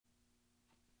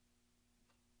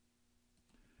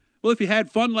Well, if you had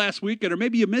fun last weekend, or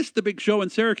maybe you missed the big show in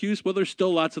Syracuse, well, there's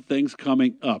still lots of things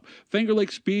coming up.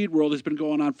 Fingerlakes Speedworld has been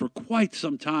going on for quite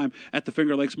some time at the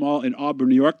Fingerlakes Mall in Auburn,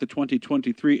 New York. The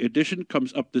 2023 edition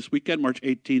comes up this weekend, March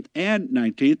 18th and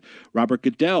 19th. Robert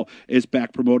Goodell is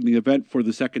back promoting the event for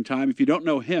the second time. If you don't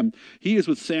know him, he is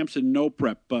with Samson No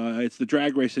Prep. It's the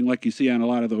drag racing like you see on a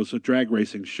lot of those drag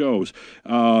racing shows.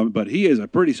 But he is a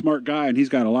pretty smart guy, and he's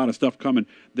got a lot of stuff coming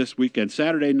this weekend.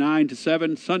 Saturday 9 to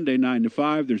 7, Sunday 9 to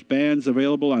 5. There's bands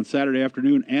available on Saturday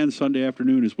afternoon and Sunday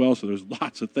afternoon as well, so there's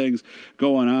lots of things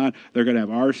going on. They're going to have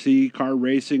RC, car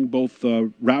racing, both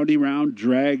roundy round,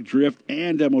 drag, drift,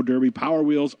 and demo derby, power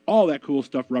wheels, all that cool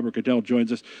stuff. Robert Goodell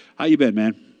joins us. How you been,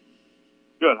 man?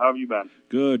 Good. How have you been?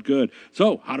 Good, good.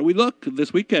 So, how do we look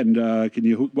this weekend?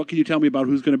 What can you tell me about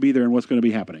who's going to be there and what's going to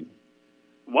be happening?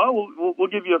 Well, we'll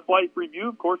give you a slight preview.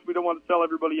 Of course, we don't want to tell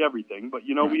everybody everything, but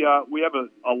right. we have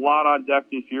a lot on deck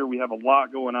this year. We have a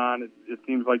lot going on. It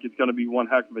seems like it's going to be one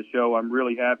heck of a show. I'm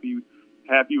really happy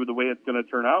with the way it's going to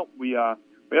turn out. We have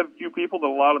a few people that a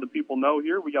lot of the people know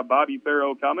here. We got Bobby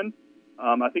Farrow coming.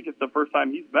 I think it's the first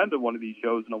time he's been to one of these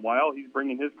shows in a while. He's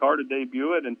bringing his car to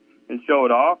debut it and show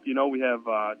it off. We have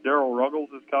Daryl Ruggles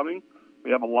is coming.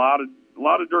 We have a lot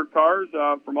of dirt cars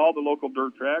from all the local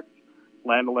dirt tracks.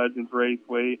 Land of Legends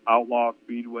Raceway, Outlaw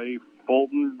Speedway,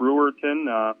 Fulton,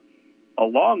 Brewerton,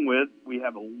 along with we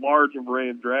have a large array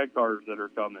of drag cars that are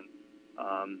coming.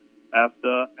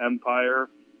 ESTA, Empire,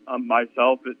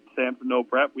 myself at Samson No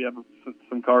Prep, we have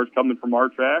some cars coming from our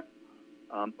track.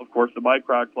 Of course, the bike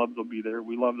rock clubs will be there.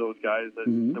 We love those guys.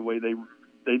 The way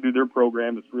they do their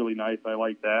program is really nice. I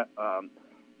like that.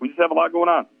 We just have a lot going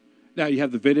on. Now, you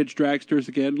have the vintage dragsters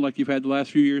again like you've had the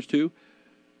last few years, too?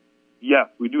 Yes,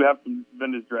 we do have some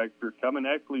vintage dragsters coming.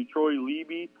 Actually, Troy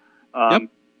Leby,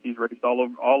 he's raced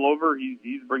all over.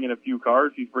 He's bringing a few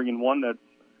cars. He's bringing one that's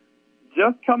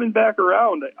just coming back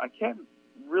around. I can't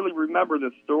really remember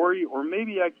the story, or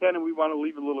maybe I can, and we want to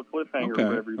leave a little cliffhanger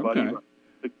for everybody. Okay.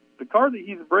 The car that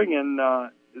he's bringing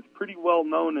is pretty well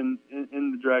known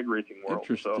in the drag racing world.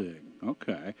 Interesting. So.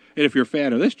 Okay. And if you're a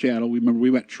fan of this channel, we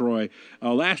met Troy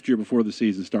last year before the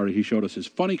season started. He showed us his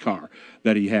funny car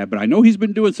that he had. But I know he's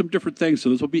been doing some different things, so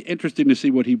this will be interesting to see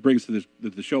what he brings to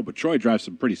the show. But Troy drives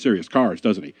some pretty serious cars,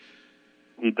 doesn't he?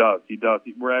 He does.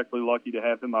 We're actually lucky to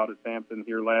have him out at Samson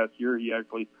here last year. He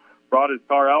actually brought his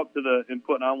car out and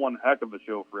putting on one heck of a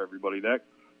show for everybody.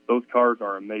 Those cars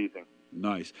are amazing.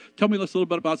 Nice. Tell me a little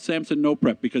bit about Samson No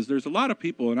Prep, because there's a lot of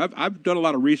people, and I've done a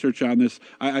lot of research on this.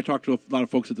 I talked to a lot of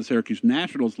folks at the Syracuse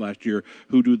Nationals last year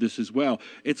who do this as well.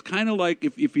 It's kind of like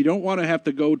if you don't want to have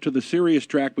to go to the serious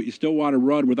track, but you still want to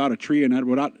run without a tree and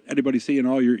without anybody seeing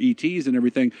all your ETs and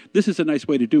everything, this is a nice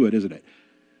way to do it, isn't it?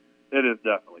 It is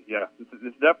definitely, yeah.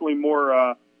 It's definitely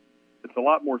more, it's a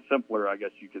lot more simpler, I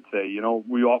guess you could say.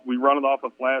 We run it off a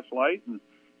flashlight, and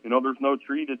there's no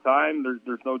tree to time.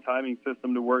 There's no timing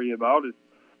system to worry about.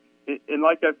 And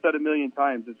like I've said a million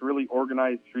times, it's really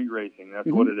organized street racing. That's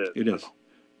what it is. It is.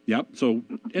 Yep. So,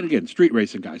 and again, street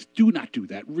racing guys, do not do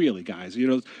that. Really, guys.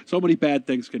 So many bad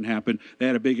things can happen. They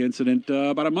had a big incident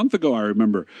about a month ago, I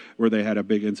remember, where they had a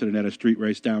big incident at a street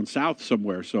race down south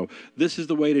somewhere. So this is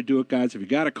the way to do it, guys. If you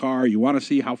got a car, you want to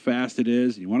see how fast it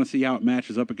is, you want to see how it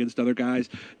matches up against other guys,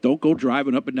 don't go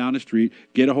driving up and down the street.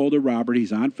 Get a hold of Robert.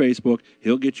 He's on Facebook.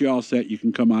 He'll get you all set. You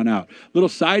can come on out. Little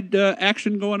side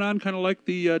action going on, kind of like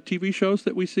the TV shows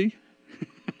that we see.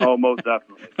 Oh, most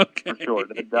definitely. Okay. For sure.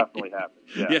 That definitely happens.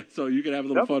 Yeah. So you can have a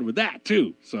little fun with that,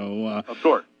 too. So, of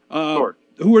course.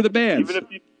 Who are the bands? Even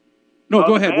if you,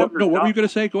 go ahead. What were you going to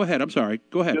say? Go ahead. I'm sorry.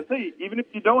 Go ahead. Even if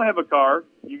you don't have a car,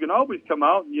 you can always come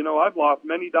out. I've lost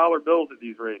many dollar bills at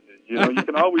these races. You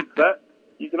can always bet.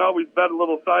 You can always bet a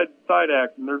little side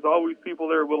action. There's always people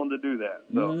there willing to do that.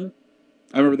 So.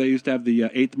 I remember they used to have the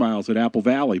 8th miles at Apple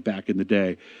Valley back in the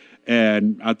day.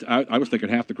 And I was thinking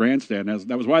half the grandstand.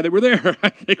 That was why they were there. I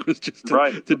think it was just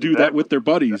to do that with their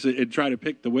buddies and try to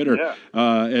pick the winner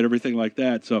and everything like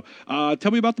that. So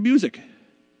tell me about the music.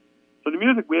 So the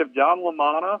music, we have John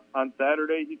LaManna on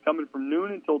Saturday. He's coming from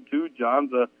noon until 2.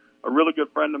 John's a really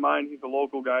good friend of mine. He's a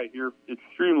local guy here,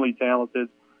 extremely talented.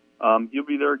 He'll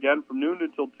be there again from noon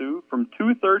until 2. From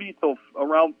 2:30 till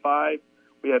around 5,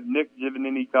 we have Nick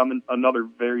Giovannini coming, another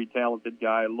very talented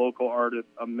guy, local artist,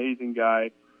 amazing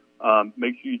guy.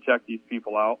 Make sure you check these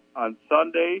people out. On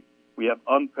Sunday, we have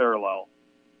Unparalleled.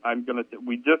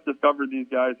 We just discovered these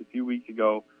guys a few weeks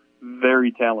ago.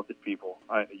 Very talented people.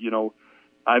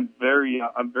 I'm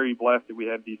very blessed that we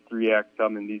have these 3 acts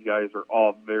coming. These guys are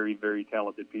all very, very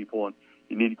talented people, and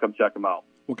you need to come check them out.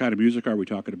 What kind of music are we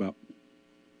talking about?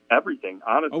 Everything,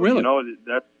 honestly. Oh, really?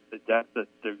 That's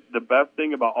the best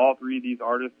thing about all three of these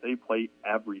artists. They play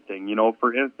everything. You know,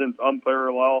 for instance,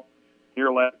 Unparalleled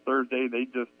here last Thursday, they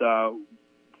just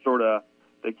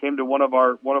they came to one of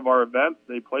our events.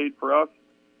 They played for us,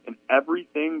 and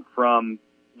everything from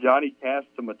Johnny Cash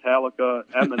to Metallica,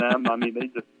 Eminem. I mean, they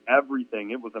just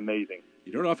everything. It was amazing.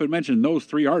 You don't often mention those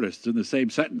three artists in the same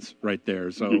sentence right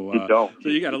there. So you don't. So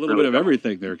you got a little bit of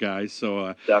everything there, guys.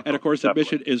 So and of course,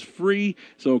 admission is free.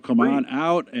 So come on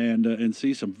out and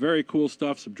see some very cool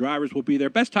stuff. Some drivers will be there.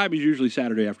 Best time is usually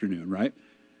Saturday afternoon, right?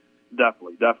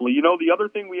 Definitely. You know, the other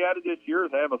thing we added this year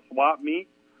is I have a swap meet.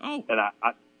 Oh. And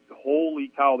I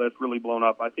holy cow, that's really blown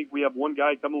up. I think we have one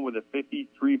guy coming with a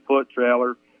 53-foot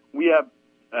trailer. We have.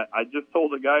 I just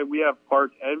told the guy we have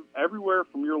parts everywhere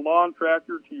from your lawn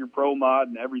tractor to your pro mod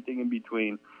and everything in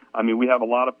between. I mean, we have a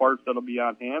lot of parts that'll be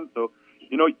on hand. So,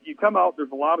 you know, you come out,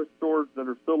 there's a lot of stores that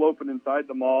are still open inside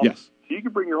the mall. Yes. So you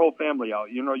can bring your whole family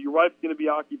out. You know, your wife's going to be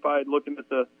occupied looking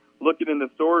in the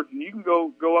stores, and you can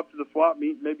go up to the swap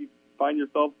meet and maybe find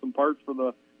yourself some parts for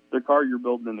the car you're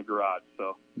building in the garage.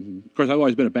 So, Of course, I've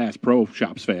always been a Bass Pro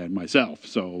Shops fan myself.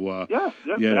 So,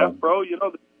 Bass Pro, you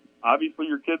know, obviously,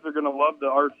 your kids are going to love the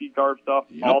RC car stuff.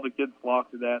 Yep. All the kids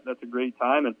flock to that. That's a great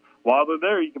time. And while they're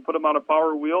there, you can put them on a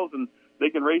Power Wheels, and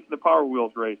they can race in the Power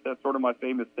Wheels race. That's sort of my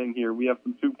famous thing here. We have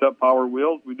some souped-up Power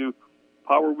Wheels. We do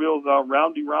Power Wheels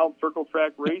round circle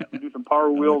track race. We do some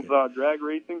Power Wheels drag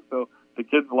racing. So the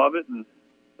kids love it, and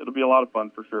it'll be a lot of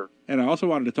fun for sure. And I also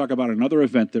wanted to talk about another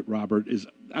event that Robert is,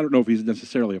 I don't know if he's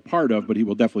necessarily a part of, but he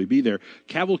will definitely be there.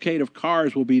 Cavalcade of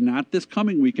Cars will be not this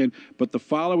coming weekend, but the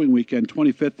following weekend,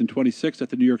 25th and 26th at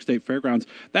the New York State Fairgrounds.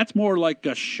 That's more like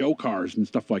show cars and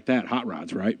stuff like that, hot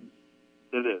rods, right?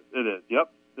 It is.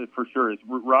 Yep, it for sure is.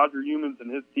 Roger Humans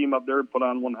and his team up there put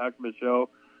on one heck of a show.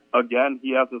 Again,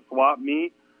 he has a swap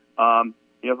meet.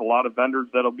 He has a lot of vendors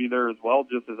that'll be there as well,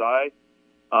 just as I.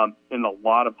 And a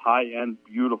lot of high-end,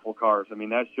 beautiful cars. I mean,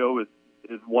 that show is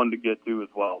one to get to as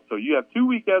well. So you have 2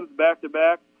 weekends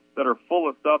back-to-back that are full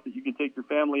of stuff that you can take your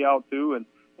family out to and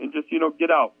just, you know,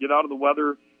 get out of the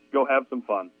weather, go have some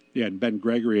fun. Yeah, and Ben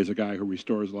Gregory is a guy who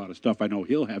restores a lot of stuff. I know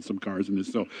he'll have some cars in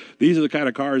this. So these are the kind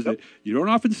of cars that you don't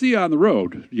often see on the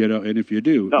road, you know, and if you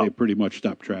do, they pretty much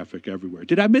stop traffic everywhere.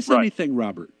 Did I miss anything,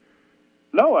 Robert?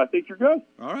 No, I think you're good.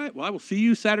 All right. Well, I will see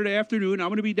you Saturday afternoon. I'm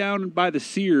going to be down by the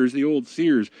Sears, the old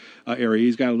Sears area.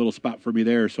 He's got a little spot for me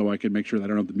there so I can make sure that I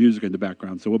don't have the music in the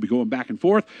background. So we'll be going back and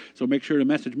forth. So make sure to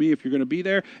message me if you're going to be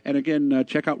there. And again,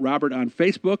 check out Robert on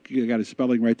Facebook. You got his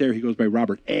spelling right there. He goes by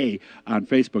Robert A. on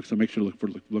Facebook. So make sure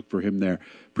to look for him there.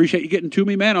 Appreciate you getting to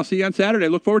me, man. I'll see you on Saturday.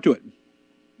 Look forward to it.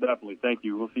 Definitely. Thank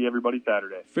you. We'll see everybody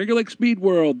Saturday. Fingerlakes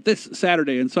Speedworld this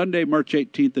Saturday and Sunday, March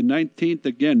 18th and 19th.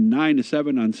 Again, 9 to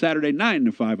 7 on Saturday, 9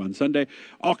 to 5 on Sunday.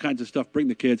 All kinds of stuff. Bring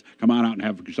the kids. Come on out and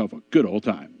have yourself a good old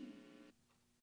time.